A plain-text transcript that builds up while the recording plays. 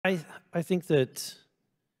I think that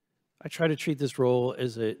I try to treat this role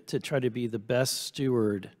as to try to be the best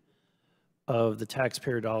steward of the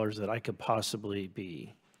taxpayer dollars that I could possibly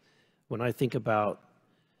be. When I think about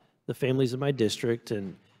the families in my district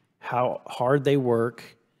and how hard they work,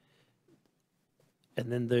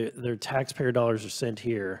 and then their taxpayer dollars are sent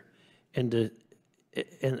here, and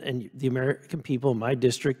the American people in my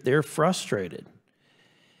district, they're frustrated.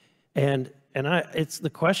 And it's the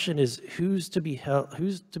question is who's to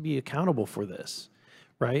be accountable for this,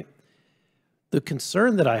 right? The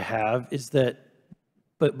concern that I have is that,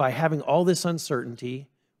 but by having all this uncertainty,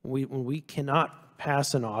 when we cannot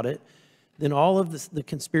pass an audit, then all of the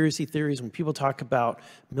conspiracy theories, when people talk about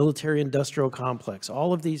military-industrial complex,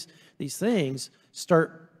 all of these things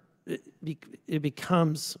it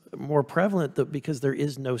becomes more prevalent because there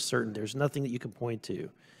is no certainty. There's nothing that you can point to.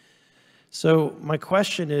 So my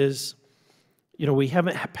question is, we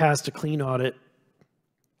haven't passed a clean audit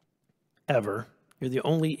ever.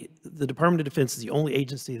 The Department of Defense is the only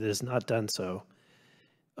agency that has not done so.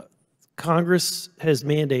 Congress has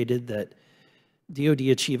mandated that DOD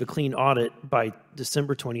achieve a clean audit by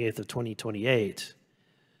December 28th of 2028.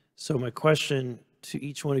 So my question to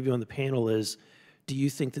each one of you on the panel is, do you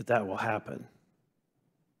think that will happen?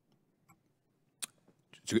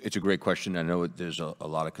 It's a great question. I know there's a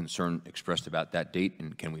lot of concern expressed about that date,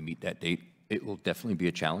 and can we meet that date? It will definitely be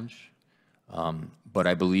a challenge. But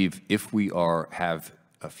I believe if we have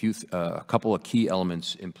a couple of key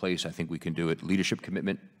elements in place, I think we can do it. Leadership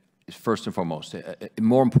commitment is first and foremost.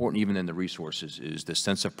 More important even than the resources is the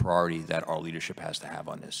sense of priority that our leadership has to have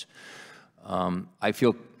on this.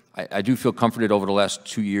 I do feel comforted over the last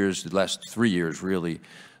 2 years, the last 3 years really.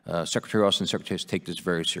 Secretary Austin and Secretary take this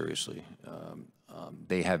very seriously.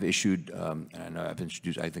 They have issued, and I know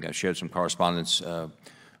I think I've shared some correspondence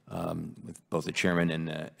with both the chairman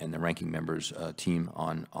and the ranking members team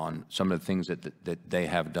on some of the things that they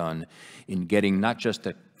have done in getting not just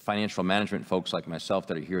the financial management folks like myself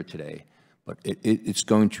that are here today, but it's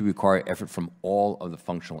going to require effort from all of the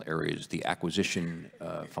functional areas, the acquisition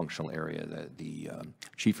functional area, the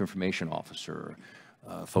chief information officer,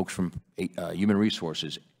 folks from human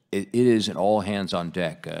resources. It is an all hands on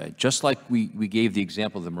deck. Just like we gave the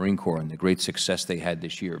example of the Marine Corps and the great success they had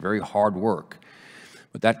this year, very hard work.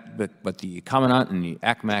 But the Commandant and the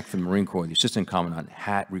ACMAC from the Marine Corps, the Assistant Commandant,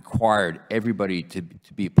 required everybody to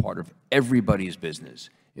be a part of everybody's business.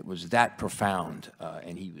 It was that profound,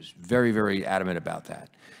 and he was very, very adamant about that.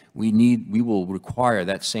 We will require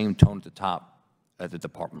that same tone at the top at the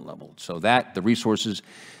department level. So the resources.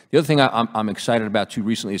 The other thing I'm excited about too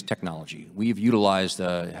recently is technology. We've utilized, we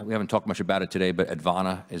haven't talked much about it today, but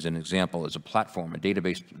Advana is an example, is a platform, a data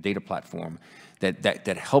platform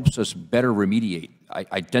that helps us better remediate,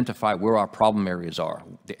 identify where our problem areas are,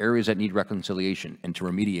 the areas that need reconciliation, and to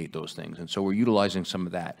remediate those things. And so we're utilizing some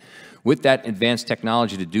of that. With that advanced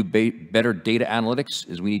technology to do better data analytics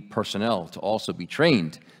is we need personnel to also be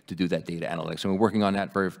trained to do that data analytics. And we're working on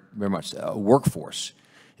that very, very much. Workforce,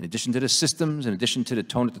 in addition to the systems, in addition to the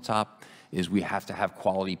tone at the top, is we have to have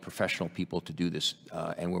quality professional people to do this.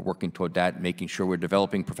 And we're working toward that, making sure we're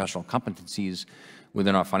developing professional competencies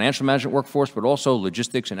within our financial management workforce, but also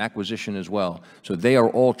logistics and acquisition as well. So they are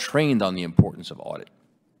all trained on the importance of audit.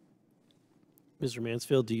 Mr.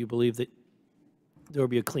 Mansfield, do you believe that there will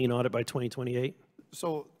be a clean audit by 2028?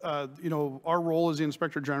 So, our role as the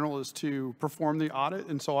Inspector General is to perform the audit,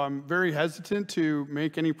 and so I'm very hesitant to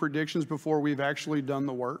make any predictions before we've actually done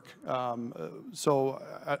the work. So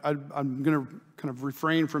I'm going to kind of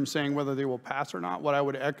refrain from saying whether they will pass or not. What I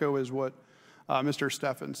would echo is what Mr.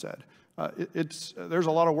 Steffen said. There's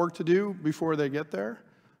a lot of work to do before they get there.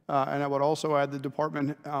 And I would also add the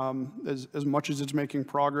department, as much as it's making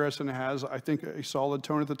progress and has, I think, a solid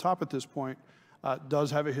tone at the top at this point, does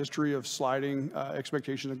have a history of sliding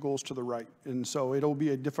expectations and goals to the right. And so it'll be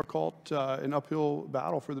a difficult and uphill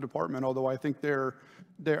battle for the department, although I think they're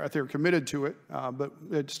committed to it, but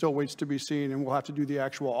it still waits to be seen, and we'll have to do the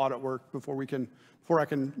actual audit work before I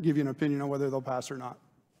can give you an opinion on whether they'll pass or not.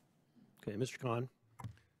 Okay, Mr. Khan.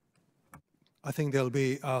 I think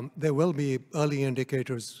there will be early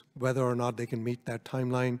indicators whether or not they can meet that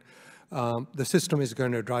timeline. The system is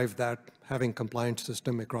going to drive that, having compliance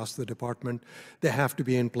system across the department. They have to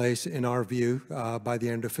be in place, in our view, by the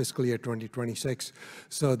end of fiscal year 2026,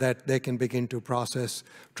 so that they can begin to process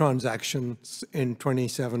transactions in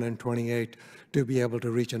 27 and 28 to be able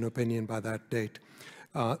to reach an opinion by that date.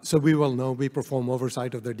 So we will know, we perform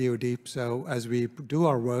oversight of the DOD, so as we do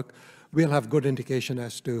our work, we'll have good indication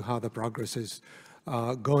as to how the progress is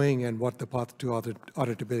going and what the path to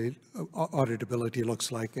auditability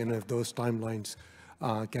looks like, and if those timelines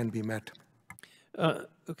can be met.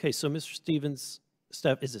 Okay, so Mr. Stevens,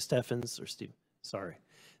 is it Steffens or Steve? Sorry.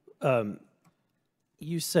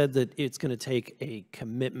 You said that it's going to take a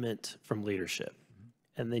commitment from leadership.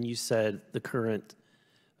 And then you said the current,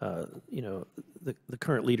 the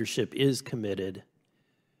current leadership is committed.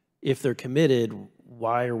 If they're committed,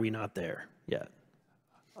 why are we not there yet?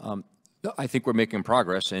 I think we're making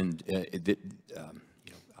progress, and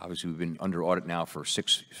obviously we've been under audit now for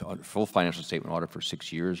full financial statement audit for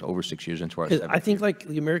 6 years, over 6 years into our 7th I think like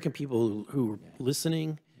the American people who are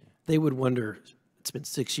listening, they would wonder, it's been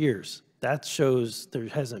 6 years. That shows there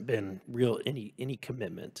hasn't been any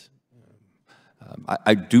commitment.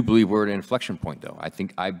 I do believe we're at an inflection point, though.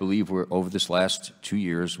 I believe we're, over this last 2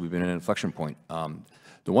 years, we've been at an inflection point.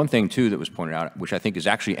 The one thing, too, that was pointed out, which I think has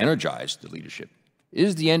actually energized the leadership,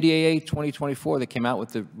 is the NDAA 2024 that came out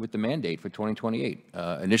with the mandate for 2028.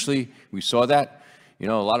 Initially, we saw that. A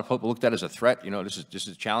lot of people looked at it as a threat. This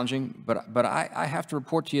is challenging. But I have to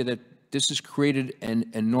report to you that this has created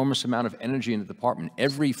an enormous amount of energy in the department.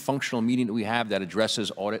 Every functional meeting that we have that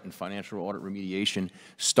addresses audit and financial audit remediation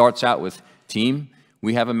starts out with, team,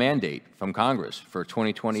 we have a mandate from Congress for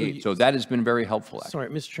 2028. So that has been very helpful, actually. Sorry,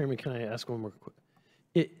 Mr. Chairman, can I ask one more quick?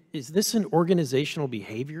 Is this an organizational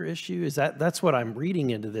behavior issue? That's what I'm reading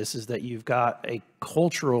into this, is that you've got a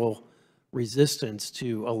cultural resistance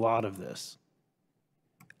to a lot of this.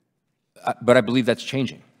 But I believe that's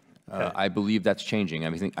changing. Okay. I believe that's changing.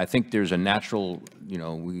 I think there's a natural,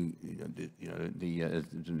 the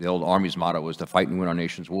old Army's motto was to fight and win our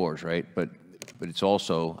nation's wars, right? But it's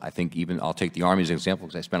also, I think, I'll take the Army as an example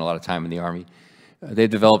because I spent a lot of time in the Army. They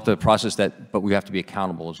developed a process but we have to be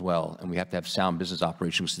accountable as well, and we have to have sound business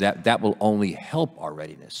operations. That will only help our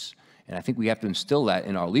readiness. And I think we have to instill that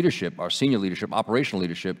in our leadership, our senior leadership, operational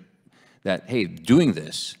leadership, that, hey, doing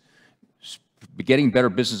this, getting better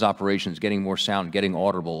business operations, getting more sound, getting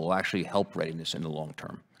auditable will actually help readiness in the long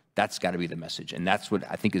term. That's got to be the message. And that's what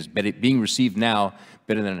I think is being received now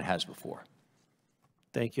better than it has before.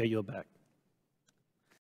 Thank you. I yield back.